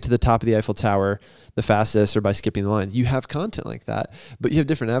know, how to get to the top of the Eiffel Tower the fastest or by skipping the lines. You have content like that, but you have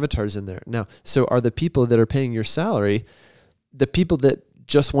different avatars in there. Now, so are the people that are paying your salary the people that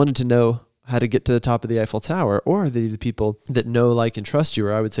just wanted to know how to get to the top of the Eiffel Tower? Or are they the people that know, like, and trust you,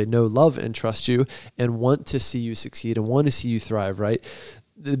 or I would say know, love, and trust you, and want to see you succeed and want to see you thrive, right?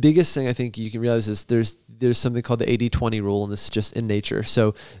 The biggest thing I think you can realize is there's something called the 80-20 rule, and this is just in nature.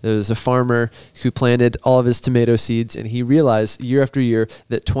 So there's a farmer who planted all of his tomato seeds, and he realized year after year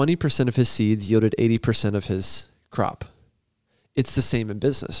that 20% of his seeds yielded 80% of his crop. It's the same in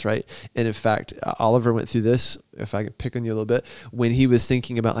business, right? And in fact, Oliver went through this, if I can pick on you a little bit, when he was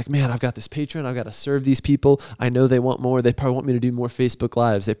thinking about, like, man, I've got this Patreon, I've got to serve these people. I know they want more. They probably want me to do more Facebook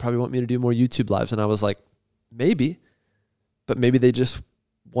Lives. They probably want me to do more YouTube Lives. And I was like, maybe, but maybe they just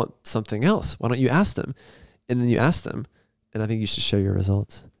want something else. Why don't you ask them? And then you ask them, and I think you should share your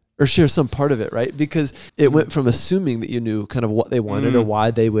results or share some part of it, right? Because it went from assuming that you knew kind of what they wanted or why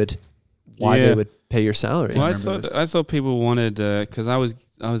they would pay your salary. Well, I thought people wanted, because I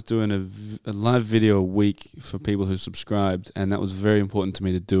was doing a live video a week for people who subscribed, and that was very important to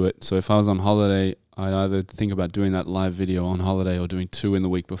me to do it. So if I was on holiday, I'd either think about doing that live video on holiday or doing 2 in the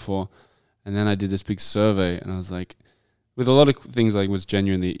week before. And then I did this big survey, and I was like, with a lot of things I was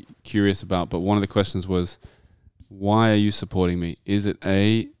genuinely curious about, but one of the questions was, why are you supporting me? Is it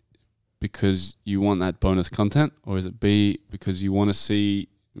A, because you want that bonus content, or is it B, because you want to see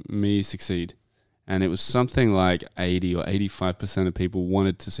me succeed? And it was something like 80 or 85% of people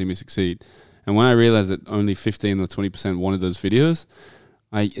wanted to see me succeed. And when I realized that only 15 or 20% wanted those videos,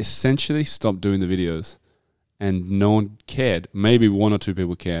 I essentially stopped doing the videos, and no one cared. Maybe 1 or 2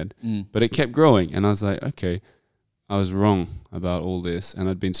 people cared, but it kept growing. And I was like, okay, I was wrong about all this, and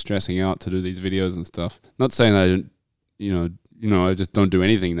I'd been stressing out to do these videos and stuff. Not saying that I didn't, I just don't do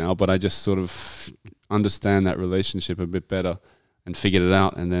anything now, but I just sort of understand that relationship a bit better and figured it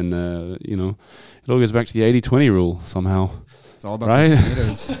out. And then, it all goes back to the 80-20 rule somehow. It's all about right?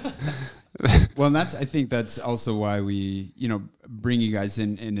 those tomatoes. Well, and I think that's also why we, bring you guys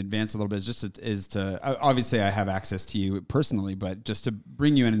in advance a little bit, is to obviously I have access to you personally, but just to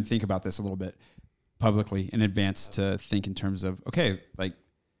bring you in and think about this a little bit publicly in advance, to think in terms of, okay, like,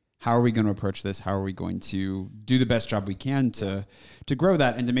 how are we going to approach this? How are we going to do the best job we can to grow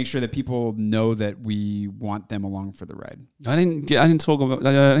that, and to make sure that people know that we want them along for the ride? I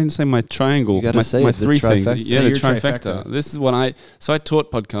didn't say my triangle. You gotta my say my it, the 3 trifecta. things. Yeah, the Say your trifecta. trifecta. This is what I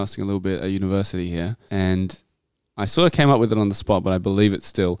taught podcasting a little bit at university here, and I sort of came up with it on the spot, but I believe it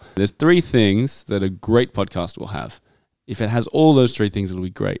still. There's 3 things that a great podcast will have. If it has all those 3 things, it'll be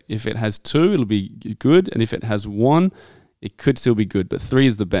great. If it has 2, it'll be good. And if it has 1, it could still be good. But 3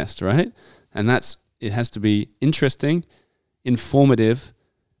 is the best, right? And it has to be interesting, informative,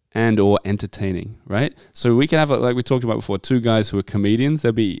 and or entertaining, right? So we can have, like we talked about before, 2 guys who are comedians.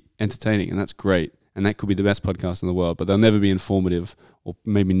 They'll be entertaining, and that's great. And that could be the best podcast in the world, but they'll never be informative, or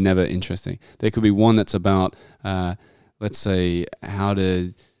maybe never interesting. There could be one that's about, let's say, how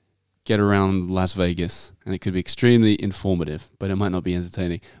to get around Las Vegas, and it could be extremely informative, but it might not be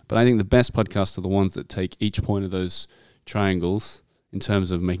entertaining. But I think the best podcasts are the ones that take each point of those triangles in terms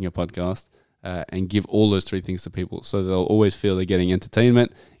of making a podcast, and give all those 3 things to people, so they'll always feel they're getting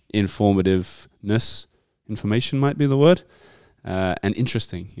entertainment, informativeness, information might be the word, and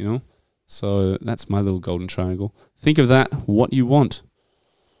interesting, So that's my little golden triangle. Think of that, what you want.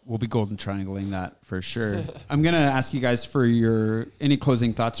 We'll be golden triangling that for sure. I'm going to ask you guys for any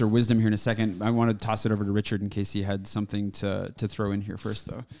closing thoughts or wisdom here in a second. I want to toss it over to Richard in case he had something to throw in here first,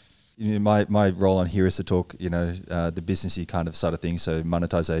 though. My role on here is to talk, the businessy kind of side of things, so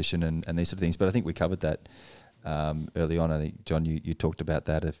monetization and these sort of things. But I think we covered that early on. I think, John, you talked about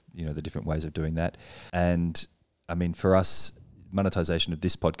that, the different ways of doing that. And I mean, for us, monetization of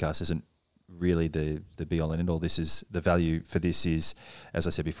this podcast isn't really the be all and end all. This is the value for this is, as I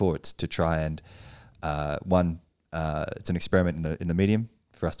said before, it's to try and it's an experiment in the medium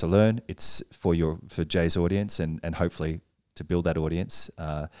for us to learn. It's for Jay's audience and hopefully to build that audience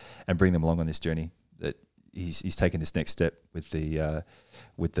and bring them along on this journey. That he's taken this next step with the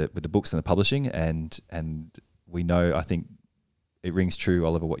books and the publishing, and we know, I think it rings true,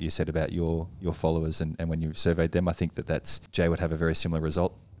 Oliver, what you said about your followers and when you surveyed them. I think Jay would have a very similar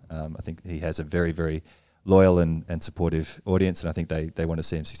result. I think he has a very, very loyal and supportive audience, and I think they want to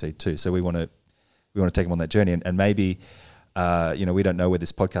see him succeed too. So we want to take him on that journey, and maybe we don't know where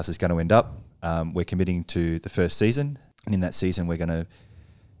this podcast is going to end up. We're committing to the first season, and in that season we're going to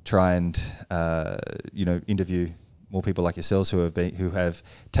try and interview more people like yourselves who have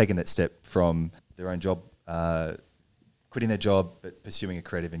taken that step from their own job, quitting their job but pursuing a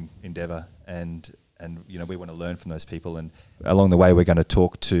creative endeavor, and we want to learn from those people. And along the way, we're going to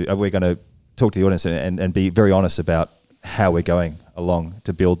talk to the audience and be very honest about how we're going along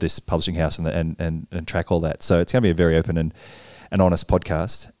to build this publishing house and track all that. So it's going to be a very open an honest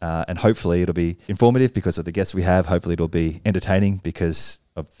podcast. And hopefully it'll be informative because of the guests we have. Hopefully it'll be entertaining because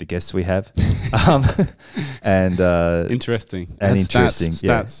of the guests we have. And Interesting. And That's interesting. Stats.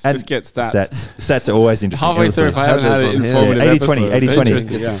 Yeah. Stats. And Just get stats. Stats are always interesting. Halfway through, if I haven't had an informative 80-20, episode. 80-20.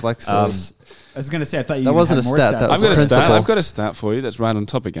 Interesting, Get to yeah. flex those. I was going to say, I thought you That even wasn't had a more stat, stats. that was I've got a principle. stat. I've got a stat for you that's right on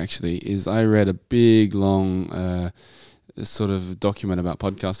topic. Actually, is I read a big long sort of document about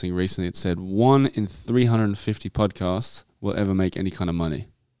podcasting recently. It said 1 in 350 podcasts will ever make any kind of money.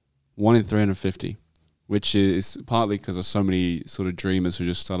 1 in 350, which is partly because of so many sort of dreamers who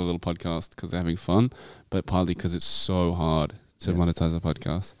just start a little podcast because they're having fun, but partly because it's so hard to monetize a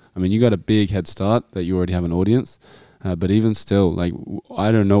podcast. I mean, you got a big head start that you already have an audience. But even still, like,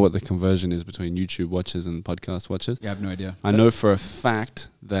 I don't know what the conversion is between YouTube watchers and podcast watchers. Yeah, I have no idea. I know for a fact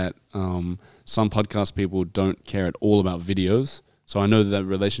that some podcast people don't care at all about videos. So I know that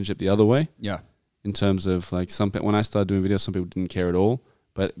relationship the other way Yeah. in terms of, like, when I started doing videos, some people didn't care at all.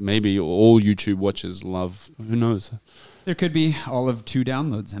 But maybe all YouTube watchers love, who knows? There could be all of 2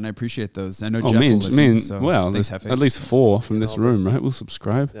 downloads, and I appreciate those. I know Oh, Jeff will listen, well, thanks, there's Hefe. at least 4 from this room, right? We'll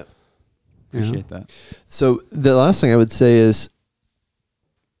subscribe. Yep. Appreciate that. So the last thing I would say is,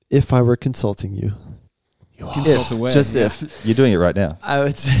 if I were consulting you, Consult away. just Yeah. if, You're doing it right now. I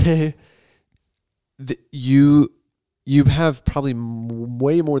would say that you have probably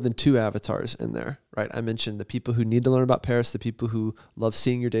way more than 2 avatars in there, right? I mentioned the people who need to learn about Paris, the people who love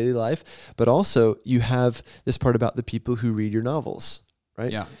seeing your daily life, but also you have this part about the people who read your novels,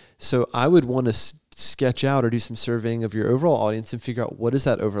 right? Yeah. So I would want to sketch out or do some surveying of your overall audience and figure out what is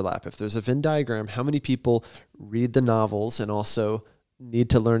that overlap. If there's a Venn diagram, how many people read the novels and also need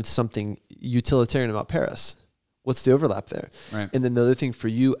to learn something utilitarian about Paris? What's the overlap there? Right. And then the other thing for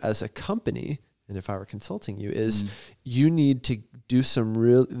you as a company, and if I were consulting you, is you need to do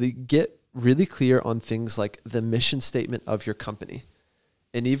get really clear on things like the mission statement of your company.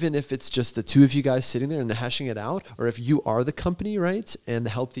 And even if it's just the 2 of you guys sitting there and hashing it out, or if you are the company, right, and the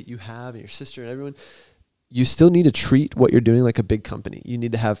help that you have and your sister and everyone, you still need to treat what you're doing like a big company. You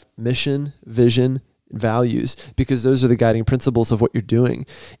need to have mission, vision, values, because those are the guiding principles of what you're doing.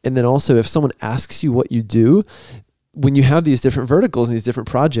 And then also, if someone asks you what you do, when you have these different verticals and these different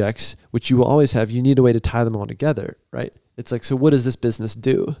projects, which you will always have, you need a way to tie them all together, right? It's like, so what does this business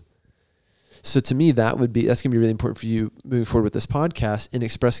do? So to me, that's going to be really important for you moving forward with this podcast and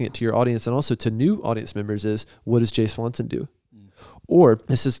expressing it to your audience and also to new audience members is, what does Jay Swanson do? Or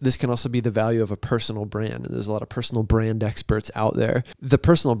this can also be the value of a personal brand. And there's a lot of personal brand experts out there. The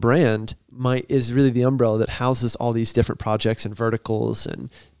personal brand is really the umbrella that houses all these different projects and verticals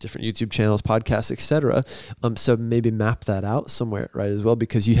and different YouTube channels, podcasts, etc. So maybe map that out somewhere, right, as well,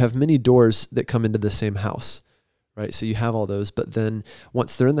 because you have many doors that come into the same house. Right. So you have all those, but then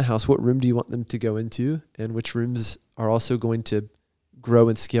once they're in the house, what room do you want them to go into, and which rooms are also going to grow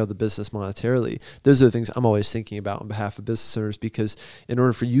and scale the business monetarily? Those are the things I'm always thinking about on behalf of business owners, because in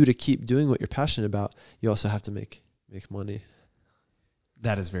order for you to keep doing what you're passionate about, you also have to make money.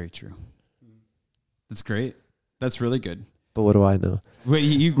 That is very true. That's great. That's really good. But what do I know? Wait,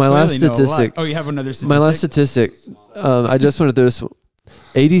 you My last clearly know a lot. statistic- Oh, you have another statistic? My last statistic, I just wanted to throw this.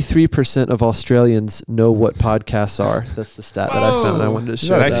 83% of Australians know what podcasts are. That's the stat that I found. I wanted to Is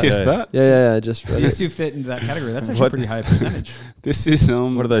share that that. actually a stat? Yeah. I just read These it. 2 fit into that category. That's actually a What? pretty high percentage. This is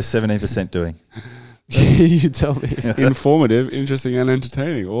What are those 17% doing? You tell me. informative, interesting, and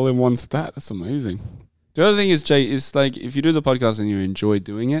entertaining, all in one stat. That's amazing. The other thing is, Jay, is like if you do the podcast and you enjoy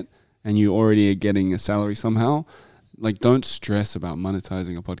doing it and you already are getting a salary somehow, like don't stress about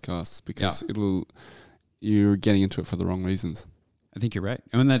monetizing a podcast because you're getting into it for the wrong reasons. I think you're right.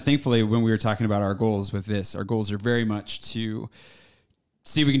 And then thankfully, when we were talking about our goals with this, our goals are very much to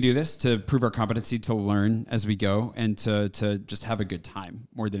see if we can do this, to prove our competency, to learn as we go, and to just have a good time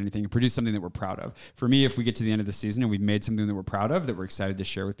more than anything, and produce something that we're proud of. For me, if we get to the end of the season and we've made something that we're proud of, that we're excited to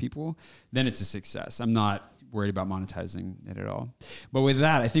share with people, then it's a success. I'm not worried about monetizing it at all. But with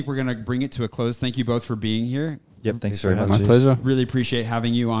that, I think we're going to bring it to a close. Thank you both for being here. Yep, thanks very for much. My having pleasure. Really appreciate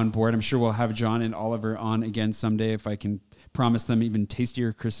having you on board. I'm sure we'll have John and Oliver on again someday if I can promise them even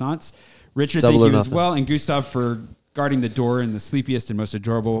tastier croissants. Richard, Double thank or you as nothing. well. And Gustav for guarding the door in the sleepiest and most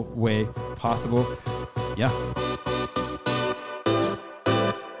adorable way possible. Yeah.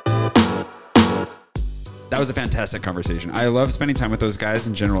 That was a fantastic conversation. I love spending time with those guys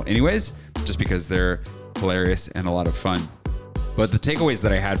in general anyways, just because they're hilarious and a lot of fun. But the takeaways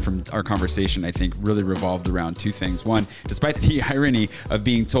that I had from our conversation, I think, really revolved around 2 things. One, despite the irony of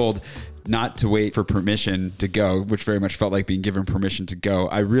being told, not to wait for permission to go, which very much felt like being given permission to go.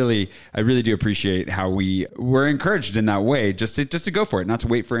 I really do appreciate how we were encouraged in that way, just to go for it, not to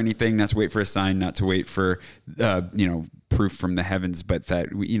wait for anything, not to wait for a sign, not to wait for, proof from the heavens, but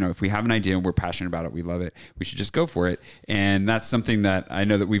that we, if we have an idea and we're passionate about it, we love it, we should just go for it. And that's something that I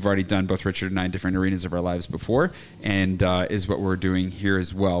know that we've already done, both Richard and I, in different arenas of our lives before, and is what we're doing here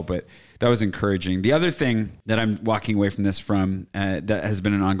as well. But that was encouraging. The other thing that I'm walking away from this that has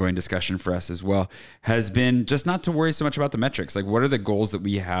been an ongoing discussion for us as well has been just not to worry so much about the metrics. Like, what are the goals that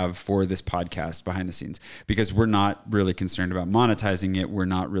we have for this podcast behind the scenes? Because we're not really concerned about monetizing it. We're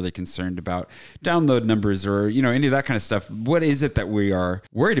not really concerned about download numbers or, any of that kind of stuff. What is it that we are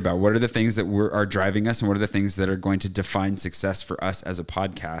worried about? What are the things that are driving us, and what are the things that are going to define success for us as a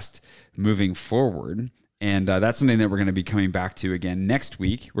podcast moving forward? And that's something that we're going to be coming back to again next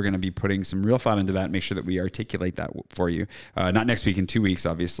week. We're going to be putting some real thought into that, make sure that we articulate that for you. Not next week, in 2 weeks,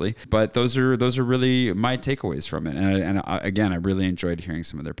 obviously. But those are really my takeaways from it. And again, I really enjoyed hearing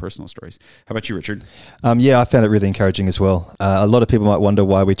some of their personal stories. How about you, Richard? Yeah, I found it really encouraging as well. A lot of people might wonder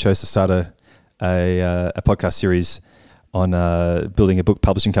why we chose to start a podcast series on building a book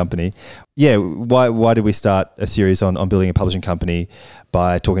publishing company. Yeah, why did we start a series on building a publishing company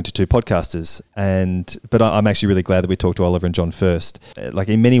by talking to two podcasters? But I'm actually really glad that we talked to Oliver and John first. Like,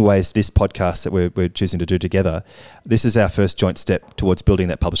 in many ways, this podcast that we're choosing to do together, this is our first joint step towards building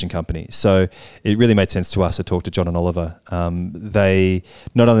that publishing company. So it really made sense to us to talk to John and Oliver. They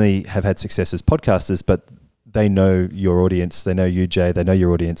not only have had success as podcasters, but they know your audience, they know you, Jay, they know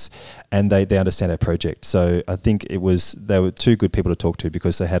your audience, and they understand our project. So I think they were two good people to talk to,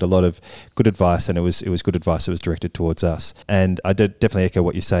 because they had a lot of good advice, and it was good advice that was directed towards us. And I did definitely echo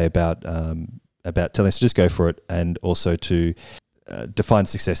what you say about telling us to just go for it, and also to define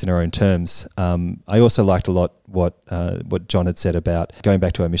success in our own terms. I also liked a lot what John had said about going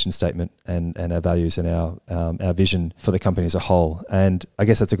back to our mission statement and our values and our vision for the company as a whole. And I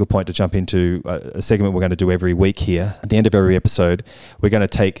guess that's a good point to jump into a segment we're going to do every week here. At the end of every episode, we're going to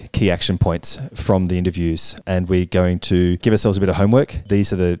take key action points from the interviews, and we're going to give ourselves a bit of homework.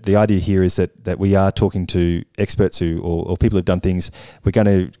 These are the idea here is that we are talking to experts or people who've done things. We're going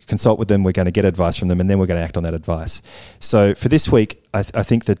to consult with them, we're going to get advice from them, and then we're going to act on that advice. So for this week, I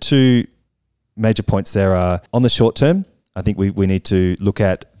think the two major points there are, on the short term, I think we need to look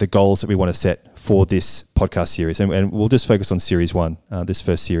at the goals that we want to set for this podcast series. And we'll just focus on series one, this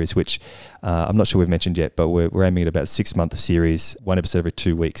first series, which I'm not sure we've mentioned yet, but we're aiming at about a 6-month series, one episode every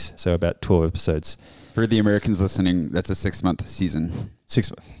 2 weeks. So about 12 episodes. For the Americans listening, that's a 6-month season.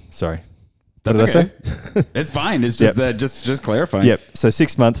 6 months. Sorry. That's what did okay. I say? It's fine. It's just that just clarifying. Yep. So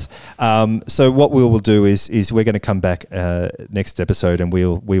 6 months. So what we will do is we're going to come back next episode, and we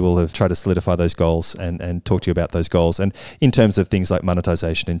will have tried to solidify those goals and talk to you about those goals. And in terms of things like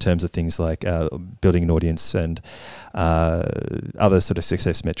monetization, in terms of things like building an audience and other sort of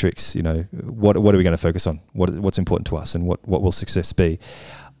success metrics, what are we going to focus on? What's important to us, and what will success be?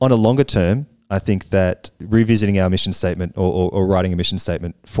 On a longer term, I think that revisiting our mission statement or writing a mission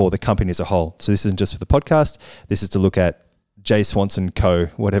statement for the company as a whole. So this isn't just for the podcast. This is to look at Jay Swanson Co.,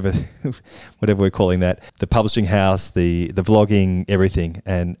 whatever we're calling that, the publishing house, the vlogging, everything,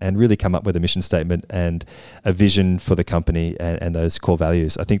 and really come up with a mission statement and a vision for the company and those core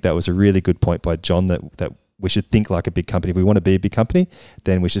values. I think that was a really good point by John, that we should think like a big company. If we want to be a big company,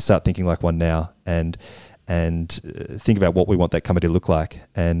 then we should start thinking like one now, and think about what we want that company to look like.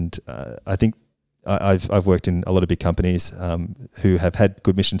 And I think I've worked in a lot of big companies who have had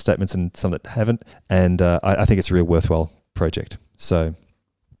good mission statements and some that haven't. And I think it's a real worthwhile project. So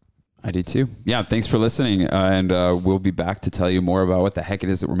I do too. Yeah. Thanks for listening. And we'll be back to tell you more about what the heck it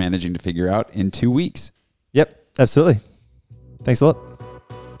is that we're managing to figure out in 2 weeks. Yep, absolutely. Thanks a lot.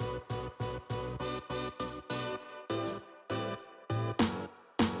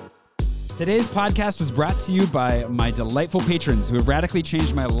 Today's podcast was brought to you by my delightful patrons who have radically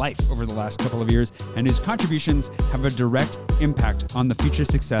changed my life over the last couple of years, and whose contributions have a direct impact on the future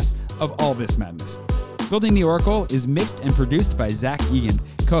success of all this madness. Building the Oracle is mixed and produced by Zach Egan,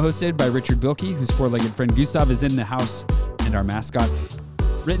 co-hosted by Richard Bilkey, whose four-legged friend Gustav is in the house, and our mascot.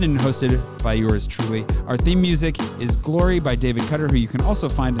 Written and hosted by yours truly. Our theme music is Glory by David Cutter, who you can also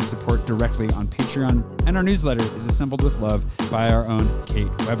find and support directly on Patreon. And our newsletter is Assembled with Love by our own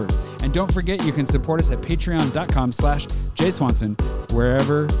Kate Weber. And don't forget, you can support us at patreon.com/JSwanson,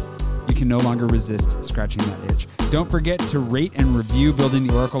 wherever you can no longer resist scratching that itch. Don't forget to rate and review Building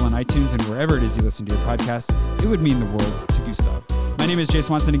the Oracle on iTunes and wherever it is you listen to your podcasts. It would mean the world to Gustav. My name is Jay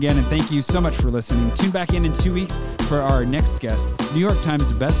Swanson again, and thank you so much for listening. Tune back in 2 weeks for our next guest, New York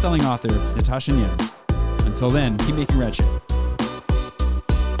Times bestselling author, Natasha Nyen. Until then, keep making rad shit.